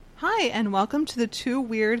Hi, and welcome to the Two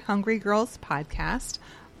Weird Hungry Girls podcast.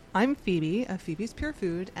 I'm Phoebe of Phoebe's Pure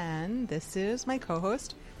Food, and this is my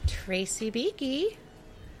co-host, Tracy Beaky.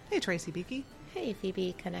 Hey, Tracy Beaky. Hey,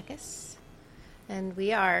 Phoebe Kanekis. And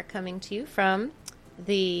we are coming to you from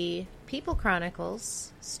the People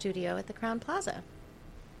Chronicles studio at the Crown Plaza,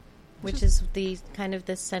 which is the kind of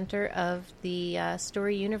the center of the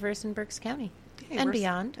story universe in Berks County and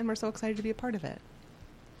beyond. And we're so excited to be a part of it.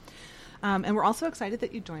 And we're also excited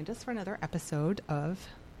that you joined us for another episode of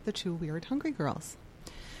the Two Weird Hungry Girls.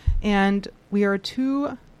 And we are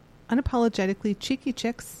two unapologetically cheeky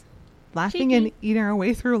chicks laughing and eating our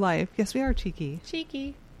way through life. Yes, we are cheeky.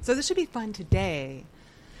 Cheeky. So this should be fun today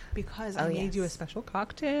because I made you a special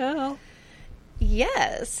cocktail.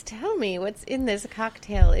 Yes. Tell me what's in this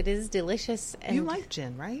cocktail. It is delicious. And you like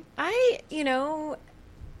gin, right?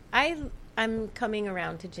 I'm coming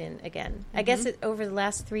around to gin again. Mm-hmm. I guess over the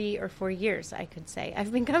last 3 or 4 years, I could say.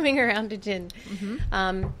 I've been coming around to gin.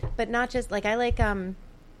 Mm-hmm. But not just, like, I like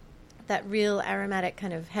that real aromatic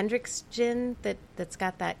kind of Hendrick's gin that's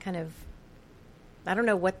got that kind of, I don't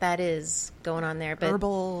know what that is going on there. But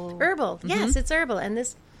herbal. Mm-hmm. Yes, it's herbal. And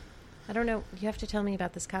this, I don't know, you have to tell me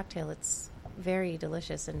about this cocktail. It's very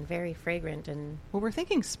delicious and very fragrant. And well, we're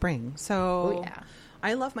thinking spring. So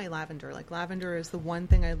I love my lavender. Like, lavender is the one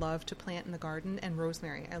thing I love to plant in the garden, and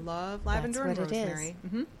rosemary. I love lavender and rosemary.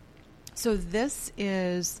 Mm-hmm. So this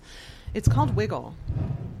is, it's called Wiggle.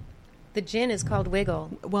 The gin is called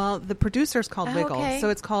Wiggle. Well, the producer's called Wiggle. Okay. So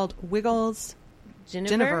it's called Wiggles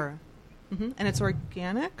Genever. Mm-hmm. And it's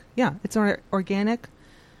organic. Yeah, it's organic.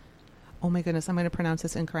 Oh my goodness, I'm going to pronounce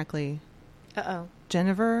this incorrectly.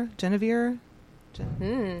 Genevieve?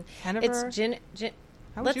 It's gin.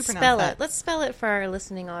 How would you pronounce that? Let's spell it for our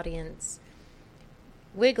listening audience.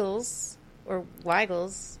 Wiggles or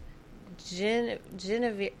Wiggles,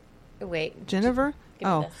 Genevieve. Wait, Genever.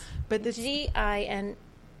 But this Ginever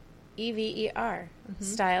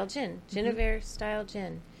style gin, Genevieve style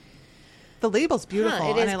gin. The label's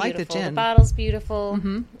beautiful, it is and I like the gin. The bottle's beautiful.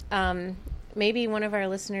 Mm-hmm. Maybe one of our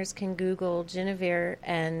listeners can Google Genevieve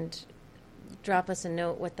and drop us a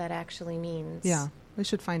note what that actually means. Yeah, we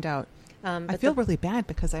should find out. I feel really bad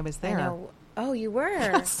because I was there. I know. Oh, you were?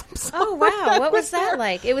 Yes, oh, wow. What was that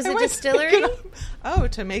like? It was a distillery?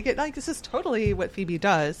 To make it like, this is totally what Phoebe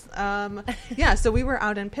does. So we were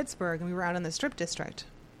out in Pittsburgh, and we were out in the Strip District.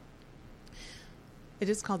 It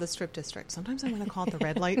is called the Strip District. Sometimes I want to call it the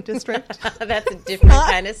Red Light District. That's a different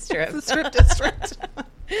kind of strip. The Strip District.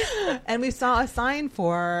 And we saw a sign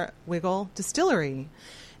for Wiggle Distillery,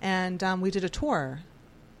 and we did a tour.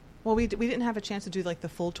 Well, we didn't have a chance to do like the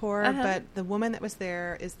full tour, but the woman that was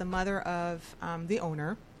there is the mother of the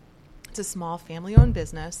owner. It's a small family-owned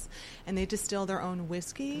business, and they distill their own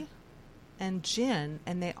whiskey and gin,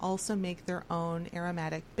 and they also make their own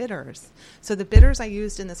aromatic bitters. So the bitters I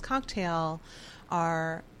used in this cocktail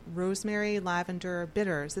are rosemary, lavender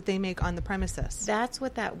bitters that they make on the premises. That's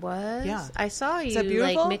what that was? Yeah. I saw you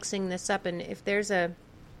like mixing this up, and if there's a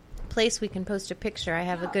place we can post a picture, I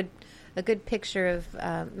have a good picture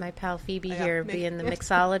of my pal Phoebe here being the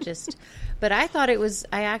mixologist. But I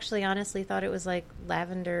actually honestly thought it was like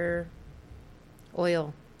lavender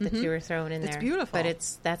oil that you were throwing in there. It's beautiful.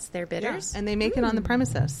 But that's their bitters? Yeah. And they make it on the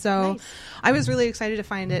premises. So nice. I was really excited to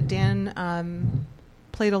find it. Dan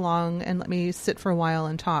played along and let me sit for a while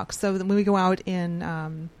and talk. So when we go out in, I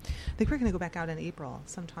think we're going to go back out in April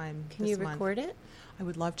sometime this month. Can you record it? I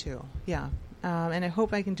would love to, yeah. And I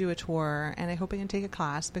hope I can do a tour, and I hope I can take a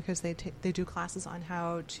class because they do classes on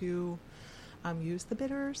how to use the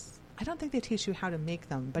bitters. I don't think they teach you how to make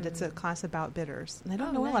them, but it's a class about bitters. And I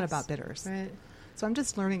don't know a lot about bitters. Right. So I'm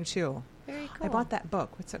just learning too. Very cool. I bought that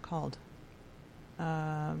book. What's it called?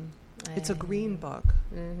 It's a green book.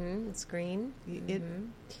 Mm-hmm. It's green.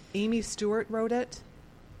 Amy Stewart wrote it.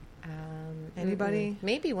 Anybody?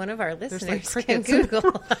 Maybe one of our listeners can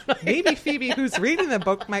Google. Maybe Phoebe, who's reading the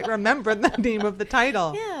book, might remember the name of the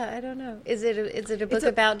title. Yeah, I don't know. Is it a book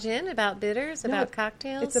about gin, about bitters, about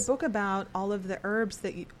cocktails? It's a book about all of the herbs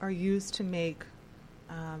that are used to make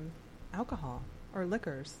alcohol or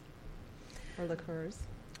liquors or liquors.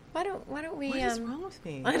 Why don't we? What is wrong with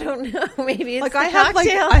me? I don't know. Maybe it's like the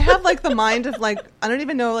I have like the mind of like I don't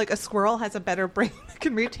even know, like a squirrel has a better brain that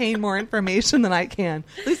can retain more information than I can.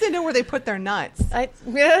 At least they know where they put their nuts. I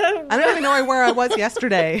don't even know where I was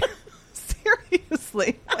yesterday.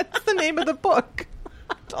 Seriously, what's the name of the book?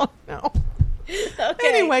 I don't know. Okay.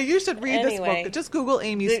 Anyway, you should read this book. Just Google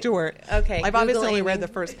Amy Stewart. Okay. I've obviously only read the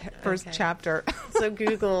first chapter. So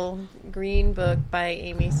Google Green Book by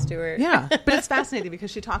Amy Stewart. Yeah, but it's fascinating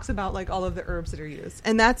because she talks about like all of the herbs that are used,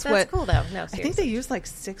 and that's what cool though. No, seriously. I think they use like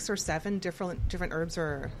 6 or 7 different herbs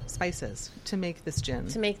or spices to make this gin.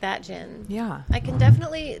 To make that gin. Yeah,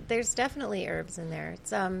 There's definitely herbs in there.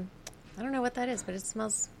 It's I don't know what that is, but it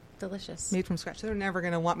smells delicious. Made from scratch. They're never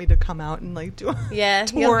going to want me to come out and like do a tour.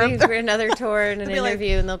 You'll be for another tour and an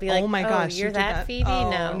interview, and they'll be like, "Oh my gosh, you're that Phoebe?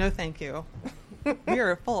 Oh, no, thank you. We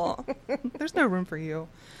are full. There's no room for you."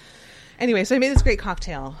 Anyway, so I made this great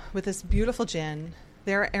cocktail with this beautiful gin.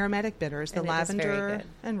 There are aromatic bitters, the lavender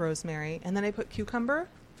and rosemary, and then I put cucumber,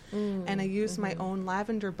 and I used my own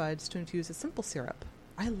lavender buds to infuse a simple syrup.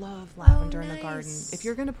 I love lavender in the garden. If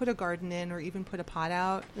you're going to put a garden in or even put a pot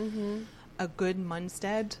out, a good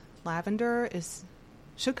Munstead lavender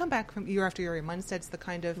should come back from year after year. Munstead's the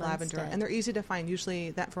kind of lavender, and they're easy to find.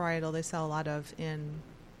 Usually that varietal they sell a lot of in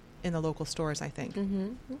the local stores, I think.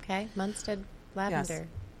 Okay, Munstead lavender.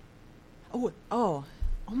 Yes. Oh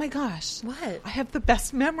my gosh. What? I have the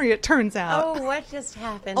best memory, it turns out. Oh, what just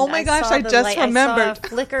happened? Oh my gosh, I just remembered. I saw a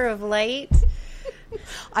flicker of light.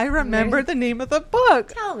 I remember the name of the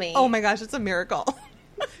book. Tell me. Oh my gosh, it's a miracle.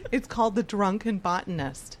 It's called The Drunken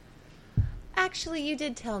Botanist. Actually, you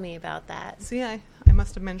did tell me about that. See, I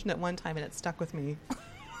must have mentioned it one time and it stuck with me.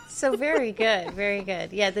 So very good, very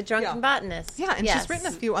good. Yeah, The Drunken Botanist. Yeah, and she's written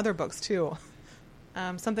a few other books too.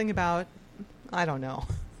 Something about, I don't know.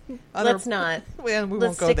 Let's not. Well, we Let's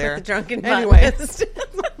won't go stick there. With The Drunken Anyway, Botanist.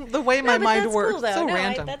 the way my mind works, cool, so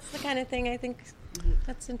random. That's the kind of thing I think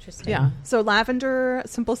that's interesting. Yeah. So lavender,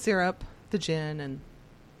 simple syrup, the gin, and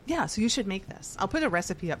so you should make this. I'll put a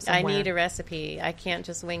recipe up somewhere. I need a recipe. I can't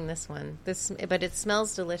just wing this one. But it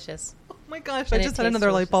smells delicious. Oh my gosh! I just had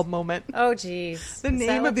another light bulb moment. Oh geez. The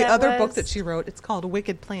name of the other book that she wrote, it's called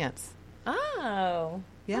Wicked Plants. Oh.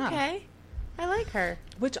 Yeah. Okay. I like her.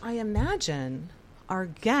 Which I imagine our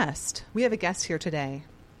guest. We have a guest here today.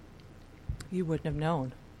 You wouldn't have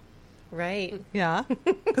known. Right. Yeah.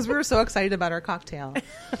 Because we were so excited about our cocktail.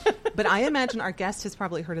 But I imagine our guest has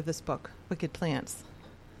probably heard of this book, Wicked Plants.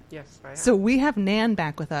 Yes, I have. So we have Nan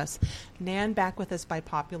back with us. Nan back with us by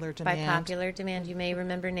popular demand. By popular demand. You may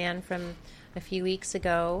remember Nan from a few weeks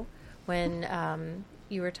ago when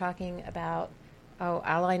you were talking about,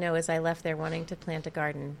 all I know is I left there wanting to plant a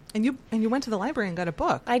garden. And you went to the library and got a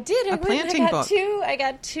book. I did. A planting book. I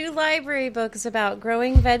got 2 library books about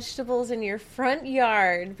growing vegetables in your front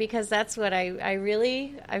yard because that's what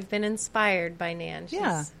I've been inspired by Nan.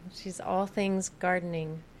 She's all things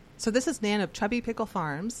gardening. So this is Nan of Chubby Pickle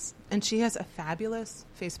Farms, and she has a fabulous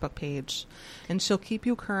Facebook page, and she'll keep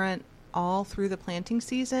you current all through the planting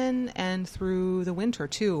season and through the winter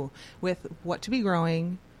too, with what to be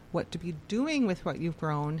growing, what to be doing with what you've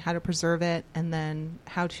grown, how to preserve it, and then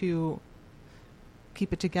how to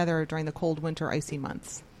keep it together during the cold winter icy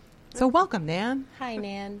months. So welcome, Nan. Hi,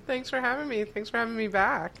 Nan. Thanks for having me. Thanks for having me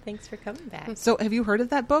back. Thanks for coming back. So have you heard of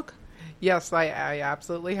that book? Yes, I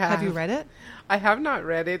absolutely have. Have you read it? I have not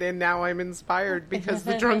read it, and now I'm inspired because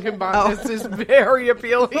The Drunken Botanist is very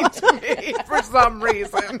appealing to me for some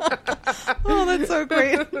reason. Oh, that's so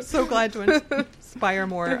great. I'm so glad to inspire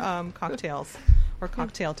more cocktails or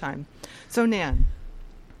cocktail time. So, Nan,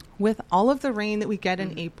 with all of the rain that we get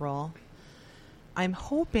in April, I'm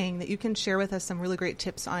hoping that you can share with us some really great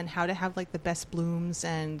tips on how to have like the best blooms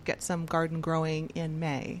and get some garden growing in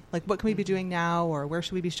May. Like what can we be doing now, or where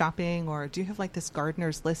should we be shopping, or do you have like this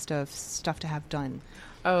gardener's list of stuff to have done?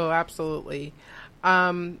 Oh, absolutely.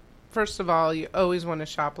 First of all, you always want to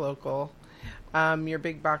shop local. Your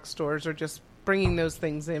big box stores are just bringing those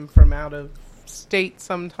things in from out of state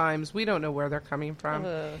sometimes. We don't know where they're coming from.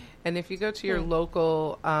 And if you go to your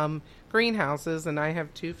local greenhouses, and I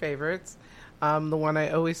have 2 favorites, the one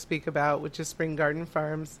I always speak about, which is Spring Garden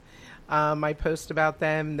Farms. I post about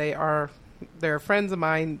them. They're friends of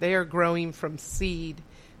mine. They are growing from seed.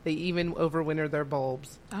 They even overwinter their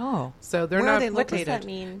bulbs. Oh, so they're where not. Are they located? What does that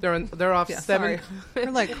mean? They're off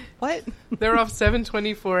They're like what? They're off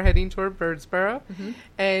 724 heading toward Birdsboro,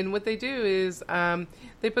 and what they do is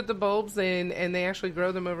they put the bulbs in, and they actually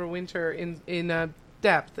grow them over winter in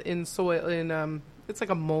depth in soil. It's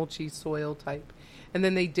like a mulchy soil type. And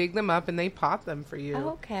then they dig them up and they pot them for you.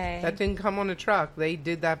 Okay. That didn't come on a truck. They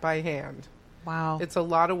did that by hand. Wow. It's a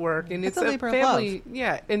lot of work. And it's a labor family. of love.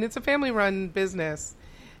 Yeah. And it's a family run business.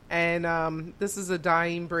 And this is a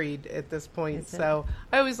dying breed at this point. So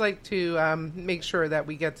I always like to make sure that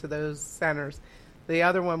we get to those centers. The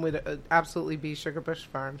other one would absolutely be Sugar Bush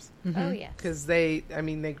Farms. Oh, yes. Because they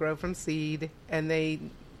grow from seed and they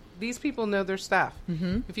these people know their stuff.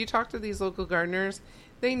 If you talk to these local gardeners,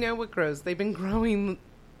 they know what grows. They've been growing.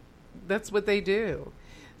 That's what they do.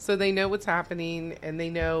 So they know what's happening, and they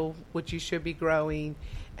know what you should be growing,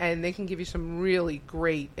 and they can give you some really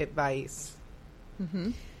great advice.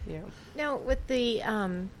 Yeah. Now, with the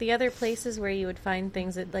other places where you would find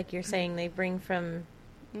things that, like you're saying, they bring from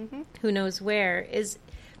who knows where, is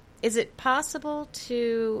it possible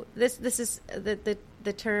to this is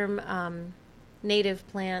the term native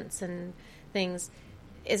plants and things.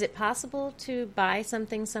 Is it possible to buy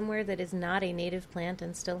something somewhere that is not a native plant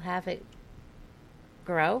and still have it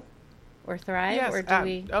grow or thrive? Yes, or do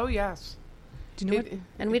we? Oh, yes. Do you know what?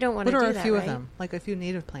 And we don't want to do that, What are a few right? of them? Like a few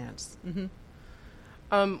native plants. Well,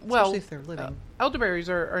 Especially if they're living. Elderberries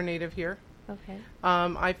are native here. Okay.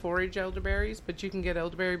 I forage elderberries, but you can get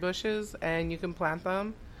elderberry bushes and you can plant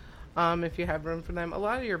them if you have room for them. A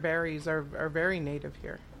lot of your berries are very native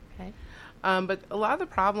here. Okay. But a lot of the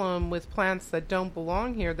problem with plants that don't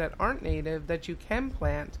belong here, that aren't native, that you can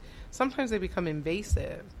plant, sometimes they become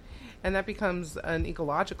invasive, and that becomes an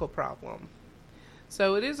ecological problem.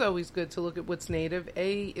 So it is always good to look at what's native.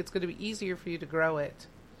 It's going to be easier for you to grow it.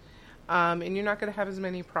 And you're not going to have as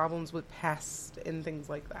many problems with pests and things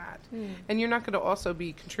like that. And you're not going to also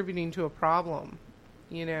be contributing to a problem.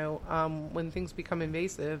 You know, when things become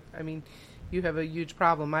invasive, I mean, you have a huge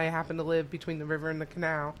problem. I happen to live between the river and the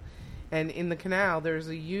canal. And in the canal, there's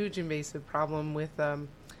a huge invasive problem with,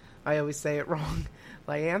 I always say it wrong,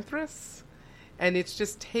 Lianthus. And it's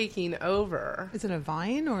just taking over. Is it a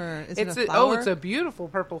vine or is it a Oh, flower? it's a beautiful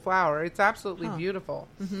purple flower. It's absolutely beautiful.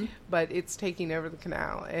 But it's taking over the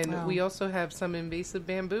canal. And we also have some invasive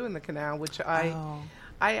bamboo in the canal, which I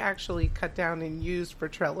actually cut down and used for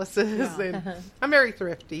trellises. And I'm very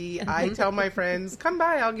thrifty. I tell my friends, come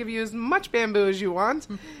by, I'll give you as much bamboo as you want.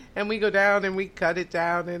 And we go down and we cut it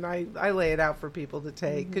down, and I lay it out for people to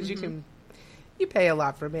take. Because you pay a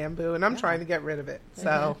lot for bamboo, and I'm trying to get rid of it.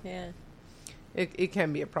 So it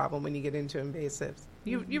can be a problem when you get into invasives.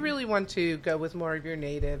 You really want to go with more of your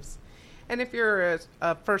natives. And if you're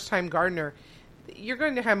a first-time gardener, you're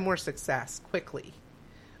going to have more success quickly,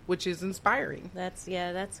 which is inspiring. That's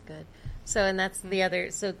good. So, and that's the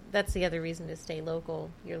other reason to stay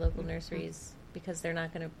local, your local nurseries, because they're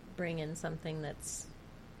not going to bring in something that's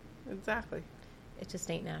Exactly. It just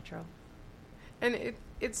ain't natural. And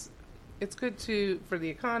it's good for the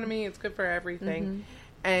economy. It's good for everything.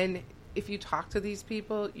 And if you talk to these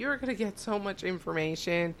people, you're going to get so much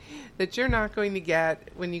information that you're not going to get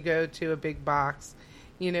when you go to a big box.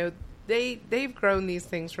 You know, they've grown these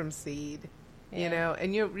things from seed. You know,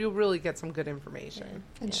 and you'll really get some good information.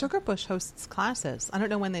 And Sugarbush hosts classes. I don't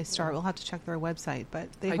know when they start. We'll have to check their website, but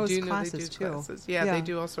they host classes too. Classes. Yeah, they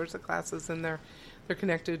do all sorts of classes, and they're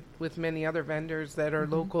connected with many other vendors that are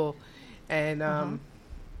local, and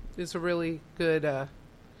it's a really good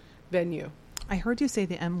venue. I heard you say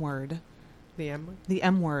the M word. The M word? The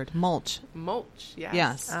M word, mulch. Mulch, yes.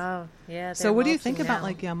 Yes. Oh, yeah. So what do you think now.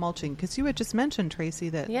 about mulching? Because you had just mentioned, Tracy,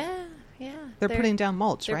 that they're putting down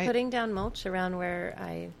mulch, right? They're putting down mulch around where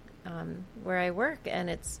I work,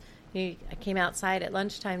 and I came outside at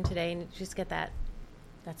lunchtime today, and you just get that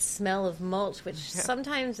smell of mulch, which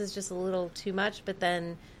sometimes is just a little too much. But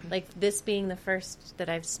then, like this being the first that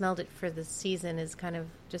I've smelled it for the season, is kind of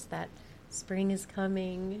just that spring is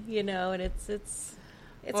coming, you know, and it's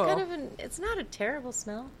kind of it's not a terrible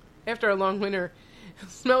smell. After a long winter,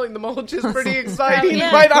 smelling the mulch is pretty exciting,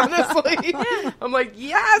 quite honestly. I'm like,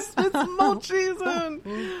 yes, it's mulch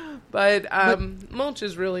season. But mulch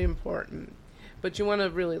is really important. But you want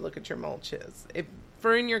to really look at your mulches.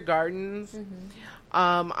 For in your gardens,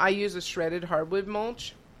 I use a shredded hardwood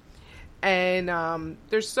mulch. And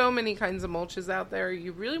there's so many kinds of mulches out there.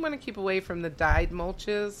 You really want to keep away from the dyed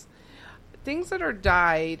mulches. Things that are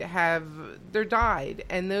dyed they're dyed,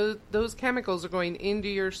 and those chemicals are going into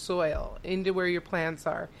your soil, into where your plants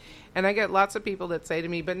are. And I get lots of people that say to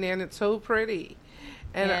me, "But Nan, it's so pretty,"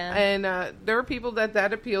 and there are people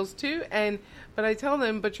that appeals to. But I tell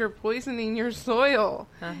them, "But you're poisoning your soil."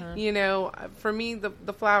 You know, for me,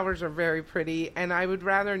 the flowers are very pretty, and I would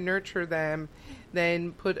rather nurture them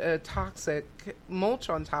than put a toxic mulch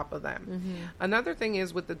on top of them. Another thing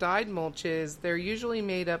is with the dyed mulches, they're usually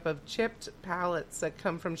made up of chipped pallets that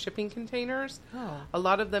come from shipping containers. A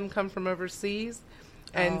lot of them come from overseas,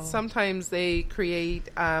 and sometimes they create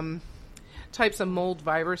types of mold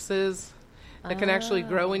viruses that can actually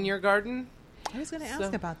grow in your garden. I was going to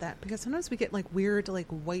ask about that because sometimes we get like weird, like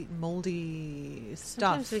white moldy stuff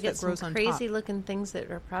Sometimes we get that grows some on crazy top. looking things that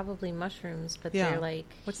are probably mushrooms, but Yeah. they're like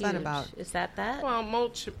What's huge. that about? Is that? Well,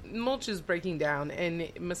 mulch is breaking down, and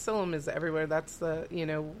mycelium is everywhere. That's the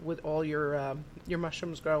with all your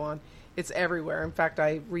mushrooms grow on. It's everywhere. In fact,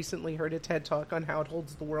 I recently heard a TED talk on how it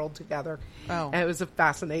holds the world together. Oh. And it was a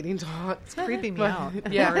fascinating talk. It's creeping me But,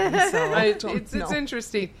 out. yeah, So it's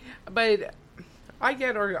interesting, but I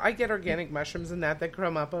get organic mushrooms and that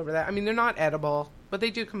come up over that. I mean, they're not edible, but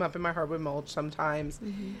they do come up in my hardwood mulch sometimes.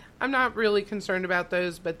 Mm-hmm. I'm not really concerned about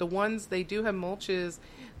those, but the ones they do have mulches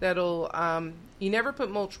that'll you never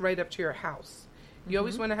put mulch right up to your house. You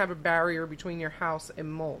always want to have a barrier between your house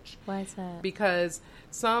and mulch. Why is that? Because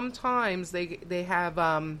sometimes they have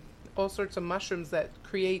all sorts of mushrooms that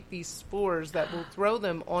create these spores that will throw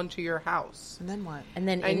them onto your house. And then what? And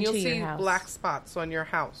then And into you'll see your house. black spots on your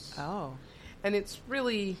house. Oh. And it's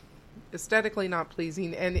really aesthetically not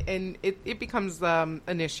pleasing, and it becomes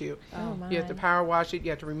an issue. Oh my! You have to power wash it.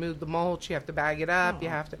 You have to remove the mulch. You have to bag it up. Oh. You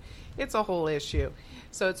have to. It's a whole issue.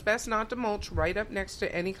 So it's best not to mulch right up next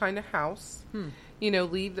to any kind of house.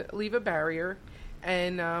 Leave a barrier,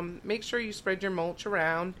 and make sure you spread your mulch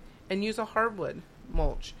around and use a hardwood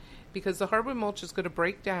mulch, because the hardwood mulch is going to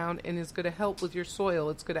break down and is going to help with your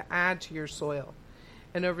soil. It's going to add to your soil,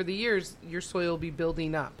 and over the years, your soil will be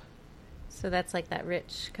building up. So that's like that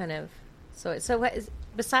rich kind of. So what is,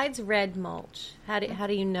 besides red mulch, how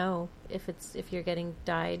do you know if you're getting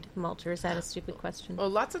dyed mulch, or is that a stupid question? Well,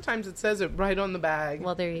 lots of times it says it right on the bag.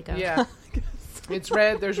 Well, there you go. Yeah, it's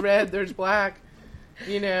red. There's black.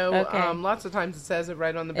 Okay. Lots of times it says it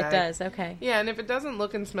right on the It bag. does. Okay. Yeah, and if it doesn't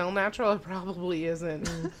look and smell natural, it probably isn't.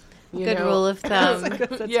 Good rule of thumb.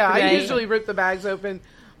 Yeah, I Right. usually rip the bags open.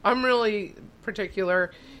 I'm really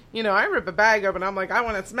particular. I rip a bag open. I'm like, I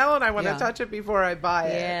want to smell it. I want to Yeah. touch it before I buy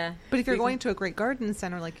it. Yeah. But if you're going to a great garden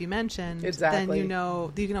center, like you mentioned, Exactly.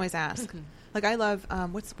 then you can always ask. Like I love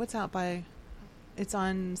what's out by, it's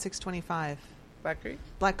on 625 Black Creek.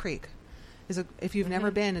 Black Creek. If you've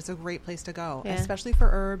never been, it's a great place to go, Yeah. especially for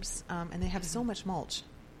herbs. And they have so much mulch,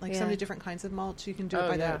 like so Yeah. many different kinds of mulch. You can do Oh, it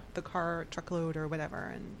by yeah. the car truckload or whatever,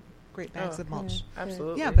 and great bags of mulch.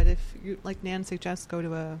 Absolutely. Yeah, but if you, like Nan suggests, go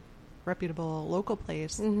to a reputable local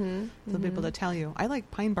place, Mm-hmm. they'll be able to tell you. I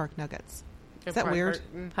like pine bark nuggets. Is that Pine weird?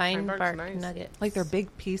 bark- Pine bark's bark nice. nuggets. Like they're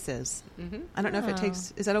big pieces. Mm-hmm. I don't know if it Oh.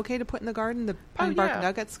 takes. Is that okay to put in the garden, the pine bark yeah.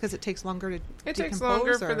 nuggets, because it takes longer to It takes decompose,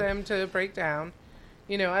 longer for or- them to break down.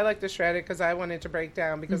 I like to shred it because I want it to break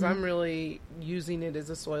down, because I'm really using it as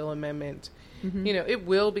a soil amendment. It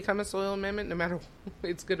will become a soil amendment no matter what.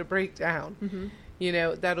 It's going to break down.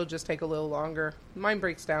 That'll just take a little longer. Mine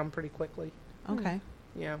breaks down pretty quickly. Okay.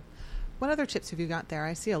 Yeah. What other tips have you got there?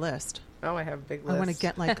 I see a list. Oh, I have a big list. I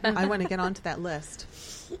want to get onto that list.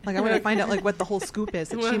 Like I want to find out like what the whole scoop is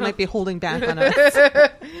that she might be holding back on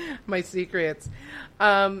us. My secrets.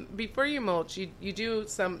 Before you mulch, you do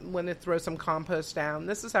want to throw some compost down.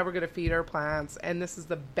 This is how we're going to feed our plants, and this is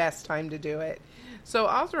the best time to do it. So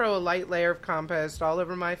I'll throw a light layer of compost all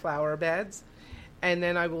over my flower beds, and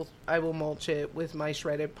then I will mulch it with my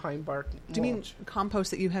shredded pine bark mulch. Do you mean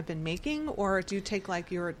compost that you have been making, or do you take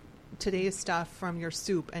like your today's stuff from your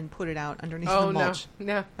soup and put it out underneath the mulch?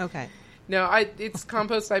 No. Okay. No, it's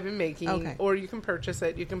compost I've been making, Okay. or you can purchase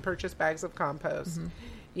it. You can purchase bags of compost.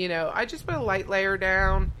 I just put a light layer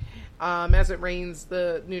down. As it rains,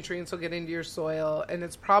 the nutrients will get into your soil, and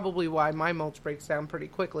it's probably why my mulch breaks down pretty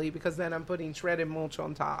quickly, because then I'm putting shredded mulch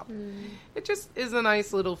on top. It just is a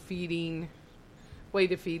nice little feeding way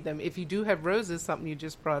to feed them. If you do have roses, something you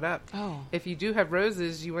just brought up. Oh. If you do have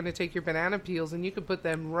roses, you want to take your banana peels and you can put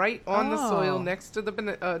them right on the soil next to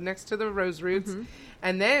the rose roots,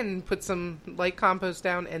 and then put some light compost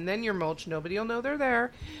down, and then your mulch. Nobody will know they're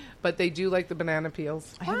there, but they do like the banana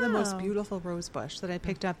peels. I have the most Wow. beautiful rose bush that I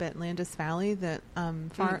picked up at Landis Valley, the I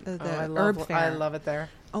herb fair. I love it there.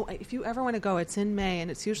 Oh, if you ever want to go, it's in May, and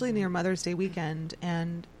it's usually near Mother's Day weekend,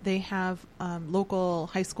 and they have local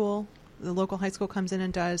high school. The local high school comes in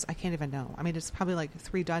and does, I can't even know. I mean, it's probably like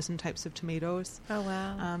 3 dozen types of tomatoes. Oh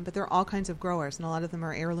wow. But there are all kinds of growers, and a lot of them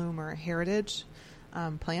are heirloom or heritage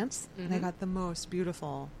plants. And they got the most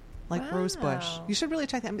beautiful, rose bush. Wow. You should really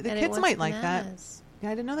check that. The And it kids wants might like that. bananas. Yeah,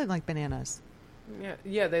 I didn't know they like bananas.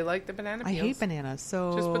 Yeah, they like the banana I peels. hate bananas,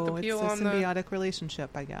 so Just put the it's peel a on the- symbiotic relationship,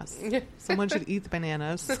 I guess. Yeah. Someone should eat the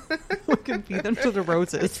bananas. We can feed them to the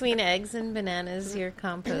roses. Between eggs and bananas, your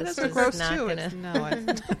compost Bananas are is gross not too. gonna.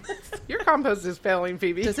 No, Your compost is failing,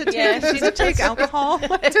 Phoebe. does it Yeah, take, does it take alcohol?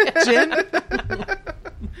 Gin?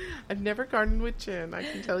 I've never gardened with gin. I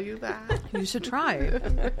can tell you that. You should try.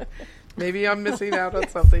 Maybe I'm missing out on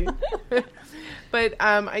something. But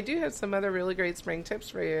I do have some other really great spring tips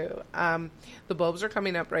for you. The bulbs are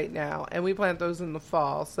coming up right now, and we plant those in the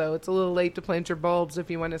fall, so it's a little late to plant your bulbs if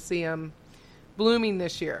you want to see them blooming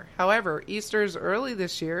this year. However, Easter is early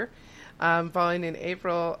this year, falling in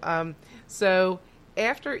April. So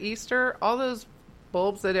after Easter, all those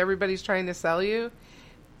bulbs that everybody's trying to sell you,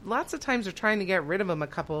 lots of times they're trying to get rid of them a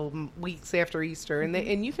couple weeks after Easter,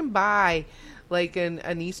 and you can buy like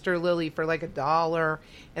an Easter lily for like $1,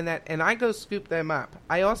 and I go scoop them up.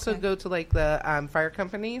 I also go to like the fire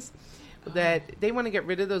companies that they want to get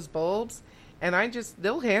rid of those bulbs, and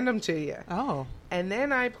they'll hand them to you. Oh, and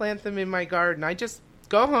then I plant them in my garden. I just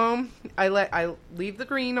go home. I leave the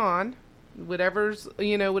green on, whatever's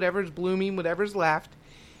blooming, whatever's left.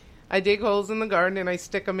 I dig holes in the garden and I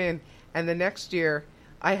stick them in, and the next year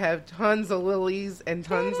I have tons of lilies and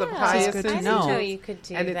tons of hyacinths. Good to I didn't know. know you could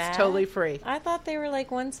do and that. it's totally free. I thought they were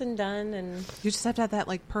like once and done, and you just have to have that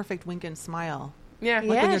like perfect wink and smile. Yeah.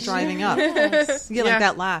 Like when you're driving up. Yes. You get Yeah. like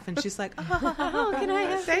that laugh, and she's like, Oh, can I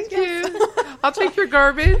have Thank you. I'll take your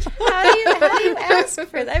garbage. How do you ask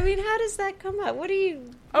for that? I mean, how does that come up? What do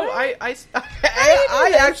you? Oh, I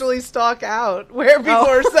actually stalk out where people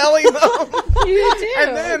are selling them. You do.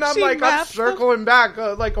 And then I'm She like, I'm mapped them. circling back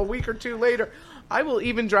like a week or two later. I will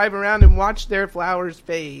even drive around and watch their flowers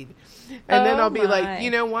fade. And then Oh, I'll be my. like,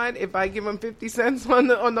 you know what? If I give them 50 cents on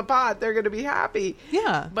the pot, they're going to be happy.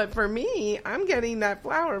 yeah. But for me, I'm getting that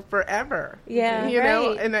flower forever. Yeah, You know,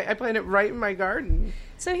 right. and I plant it right in my garden.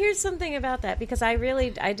 So here's something about that, because I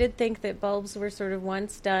did think that bulbs were sort of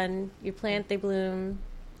once done. You plant, they bloom,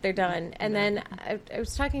 they're done. And then I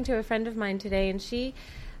was talking to a friend of mine today, and she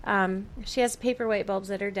has paperwhite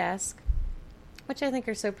bulbs at her desk, which I think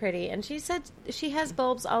are so pretty. And she said she has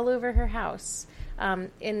bulbs all over her house,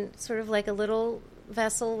 in sort of like a little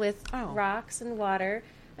vessel with rocks and water.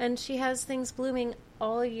 And she has things blooming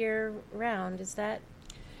all year round. Is that?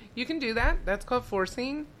 You can do that. That's called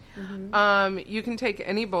forcing. You can take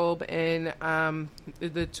any bulb and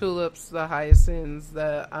the tulips, the hyacinths,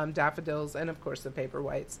 the daffodils, and of course the paper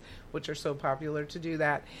whites, which are so popular to do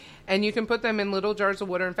that. And you can put them in little jars of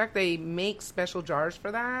water. In fact, they make special jars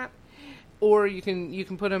for that. Or you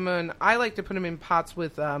can put them in. I like to put them in pots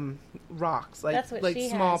with rocks, like That's what she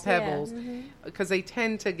small has, yeah. pebbles, because they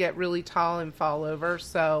tend to get really tall and fall over.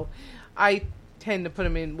 So I tend to put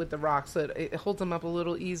them in with the rocks so it holds them up a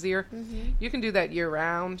little easier. You can do that year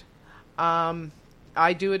round.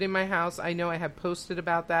 I do it in my house. I know I have posted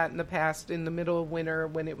about that in the past. In the middle of winter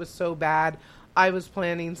when it was so bad, I was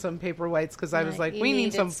planting some paper whites because I was like, You we need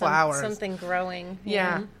needed some flowers. something growing.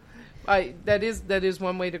 Yeah. That is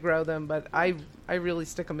one way to grow them, but I really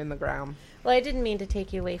stick them in the ground. Well, I didn't mean to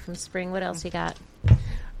take you away from spring. What else you got?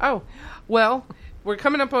 Oh, well, we're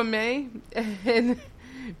coming up on May, and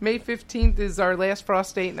May 15th is our last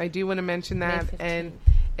frost date, and I do want to mention that. May 15th. And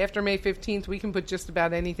after May 15th, we can put just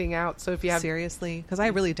about anything out. So if you have Seriously? Because I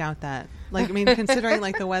really doubt that. Like, I mean, considering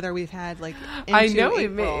like the weather we've had, like into I know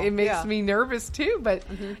April. it makes me nervous too, but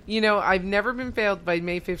you know, I've never been failed by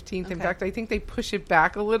May 15th. In Okay. fact, I think they push it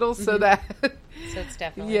back a little so that So it's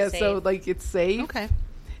definitely yeah, safe. so like it's safe. Okay.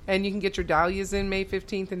 And you can get your dahlias in May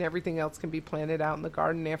 15th, and everything else can be planted out in the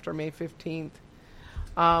garden after May 15th.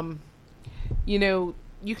 You know,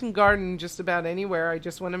 you can garden just about anywhere. I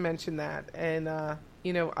just want to mention that. And,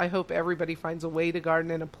 you know, I hope everybody finds a way to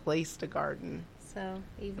garden and a place to garden. So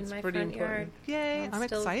even It's my pretty front yard. important. Yay, I'm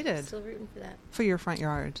still, excited Still rooting for that. for your front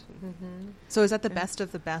yard. So is that the best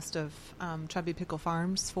of Chubby Pickle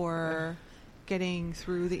Farms for getting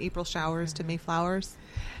through the April showers to Mayflowers?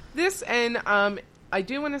 This, and I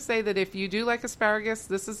do want to say that if you do like asparagus,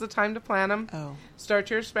 this is the time to plant them. Oh. Start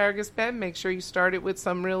your asparagus bed. Make sure you start it with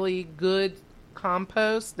some really good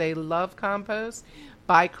compost. They love compost.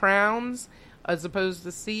 Buy crowns as opposed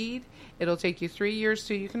to seed. It'll take you 3 years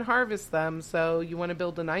till you can harvest them. So you want to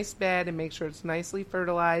build a nice bed and make sure it's nicely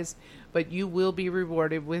fertilized. But you will be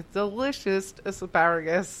rewarded with delicious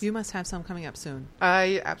asparagus. You must have some coming up soon.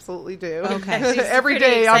 I absolutely do. Okay. She's Every pretty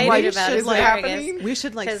day I'm like, excited about is it asparagus. happening? We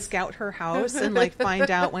should like 'Cause- scout her house and like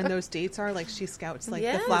find out when those dates are. Like she scouts like the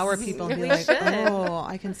Yes, flower people and be we like, should. oh,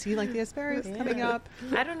 I can see like the asparagus coming up.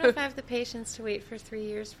 I don't know if I have the patience to wait for 3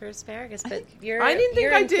 years for asparagus, but your I didn't think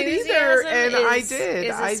your I did either, enthusiasm and I is- did.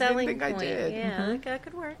 Is a I didn't selling think I point. did. Yeah, that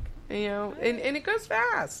could work. You know, and it goes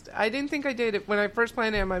fast. I didn't think I did it. When I first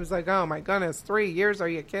planted them, I was like, oh my goodness, 3 years? Are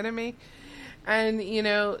you kidding me? And, you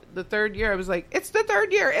know, the third year, I was like, it's the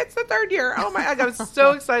third year. It's the third year. Oh, my. I was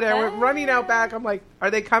so excited. I went running out back. I'm like,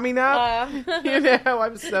 are they coming up? You know,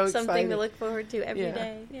 I'm so excited. Something to look forward to every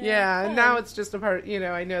day. Yeah. And now it's just a part, you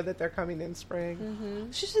know, I know that they're coming in spring.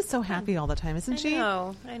 Mm-hmm. She's just so happy all the time, isn't she?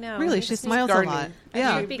 I know. Really, she smiles a lot.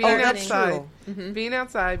 Yeah. Being gardening. outside. Mm-hmm. Being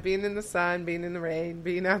outside, being in the sun, being in the rain,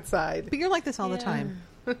 being outside. But you're like this all the time.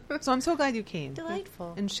 So I'm so glad you came.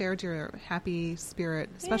 Delightful. And shared your happy spirit,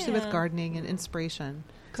 especially with gardening and inspiration.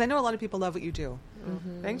 Because I know a lot of people love what you do.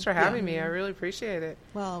 Mm-hmm. Thanks for having me. I really appreciate it.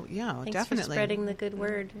 Well, yeah, Thanks definitely. for spreading the good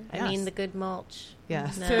word. Yes. I mean, the good mulch.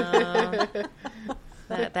 Yes. No.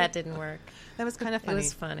 that didn't work. That was kind of funny. It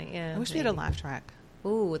was funny, yeah. I wish we had a laugh track.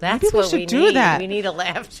 Ooh, that's Maybe we what should we do need. that. We need a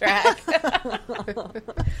laugh track.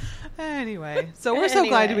 Anyway, so we're so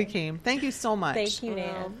glad we came. Thank you so much. Thank you,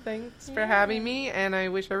 Well, Nan. thanks for having me, and I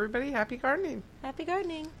wish everybody happy gardening. Happy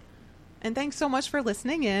gardening. And thanks so much for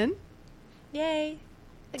listening in. Yay.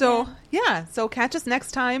 So, Again. yeah, so catch us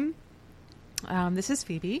next time. This is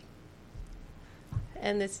Phoebe.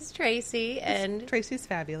 And this is Tracy. And Tracy's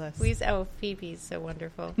fabulous. Phoebe's so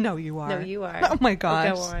wonderful. No, you are. No, you are. Oh, my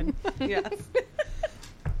gosh. Go on. Yes.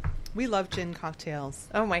 We love gin cocktails.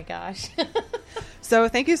 Oh, my gosh. So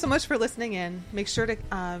thank you so much for listening in. Make sure to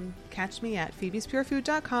catch me at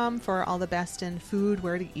phoebe'spurefood.com for all the best in food,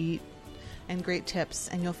 where to eat, and great tips.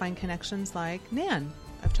 And you'll find connections like Nan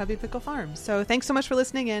of Chubby Pickle Farms. So thanks so much for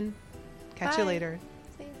listening in. Catch you Bye. later.